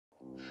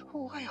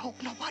Oh, I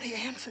hope nobody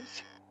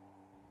answers.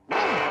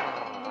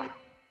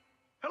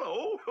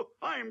 Hello,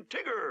 I'm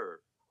Tigger.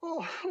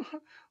 Oh,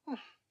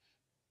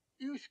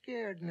 you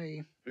scared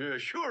me.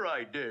 Sure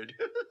I did.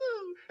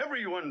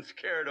 Everyone's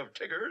scared of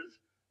Tiggers.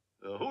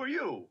 Who are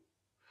you?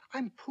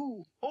 I'm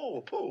Pooh.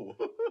 Oh, Pooh.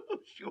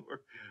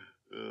 Sure.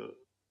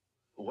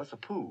 What's a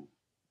Pooh?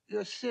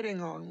 You're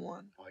sitting on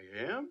one. I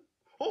am?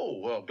 Oh,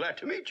 well, glad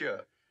to meet you.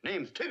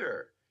 Name's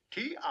Tigger.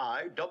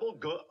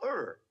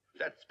 T-I-G-G-R.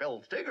 That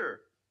spells Tigger.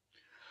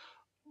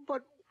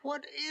 But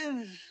what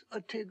is a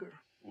Tigger?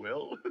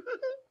 Well,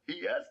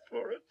 he asked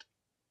for it.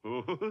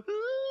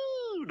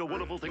 The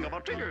wonderful thing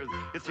about Tiggers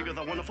is Tiggers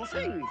are wonderful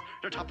things.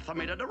 Their tops are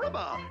made out of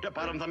rubber, their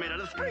bottoms are made out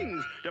of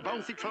springs. They're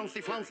bouncy,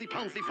 trouncy, flouncy,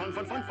 pouncy, fun,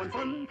 fun, fun, fun,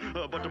 fun.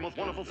 But the most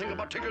wonderful thing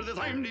about Tiggers is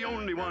I'm the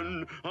only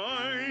one.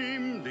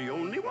 I'm the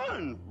only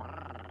one.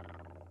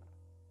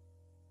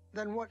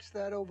 Then what's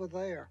that over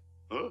there?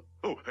 Huh?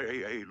 Oh,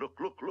 hey, look.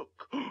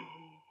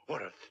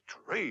 What a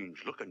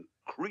strange-looking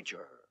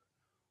creature.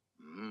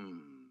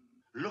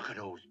 Look at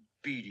those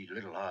beady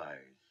little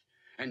eyes,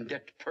 and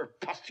that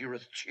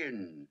preposterous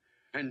chin,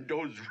 and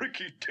those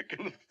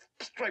rickety-tickle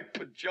striped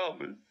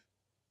pajamas.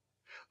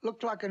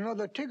 Looked like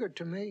another Tigger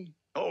to me.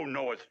 Oh,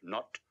 no, it's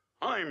not.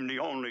 I'm the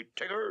only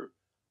Tigger.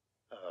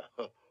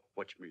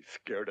 Watch me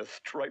scare the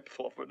stripes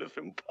off of this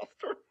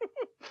imposter.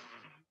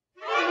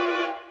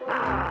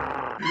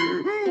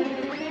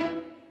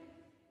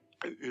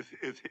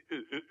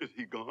 Is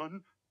he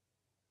gone?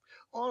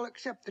 All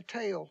except the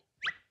tail.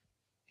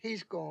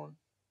 He's gone.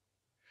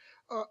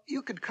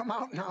 You could come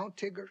out now,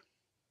 Tigger.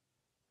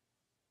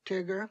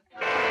 Tigger?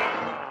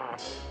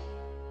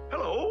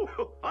 Hello,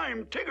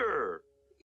 I'm Tigger.